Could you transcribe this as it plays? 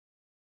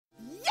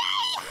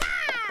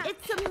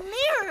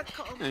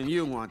miracle. And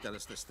you wanted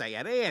us to stay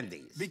at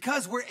Andy's.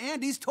 Because we're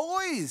Andy's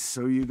toys.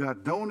 So you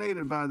got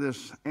donated by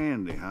this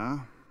Andy, huh?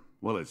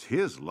 Well, it's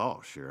his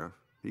loss, Sheriff.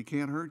 He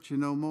can't hurt you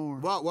no more.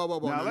 Whoa.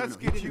 Now, let's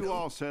get you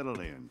all settled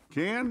in.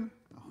 Ken?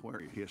 Oh,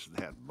 where is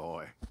that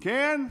boy?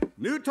 Ken?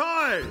 New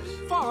toys!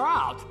 Far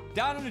out.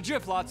 Down in a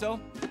jiff, Lotso.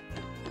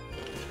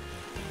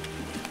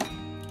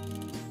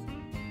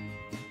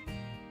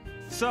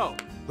 So,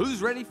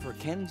 who's ready for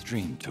Ken's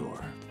dream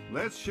tour?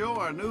 Let's show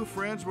our new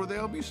friends where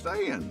they'll be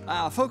staying.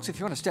 Folks, if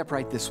you want to step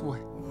right this way.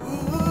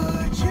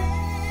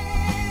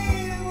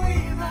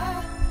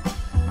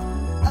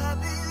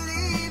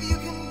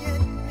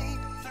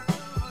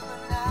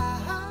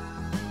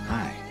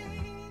 Hi,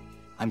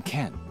 I'm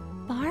Ken.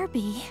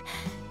 Barbie,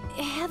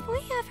 have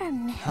we ever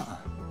met?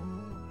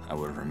 I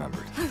would have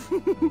remembered.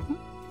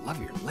 Love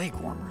your leg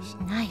warmers.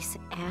 Nice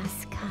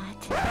ass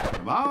cut.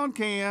 Come on,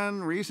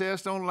 Ken.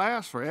 Recess don't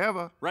last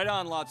forever. Right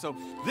on, Lotso.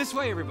 This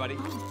way, everybody.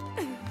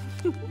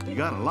 You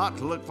got a lot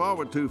to look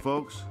forward to,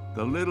 folks.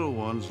 The little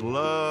ones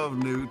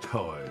love new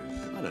toys.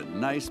 What a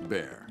nice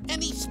bear.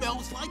 And he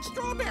smells like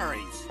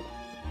strawberries.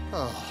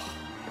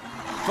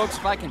 Folks,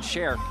 if I can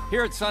share,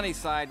 here at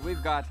Sunnyside,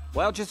 we've got,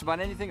 well, just about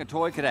anything a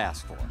toy could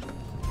ask for.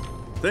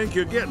 Think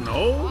you're getting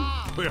old?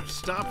 Well,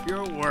 stop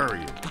your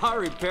worrying.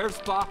 Our repair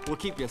spa will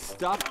keep you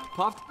stuffed,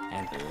 puffed,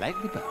 and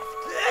lightly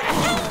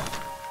buffed.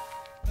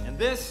 And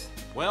this,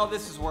 well,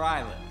 this is where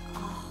I live.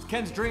 It's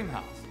Ken's dream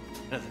house.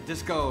 It has a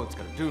disco, it's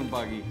got a dune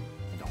buggy,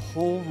 and a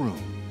whole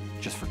room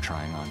just for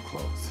trying on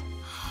clothes.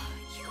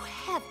 You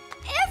have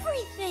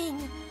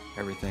everything.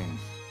 Everything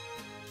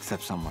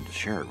except someone to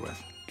share it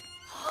with.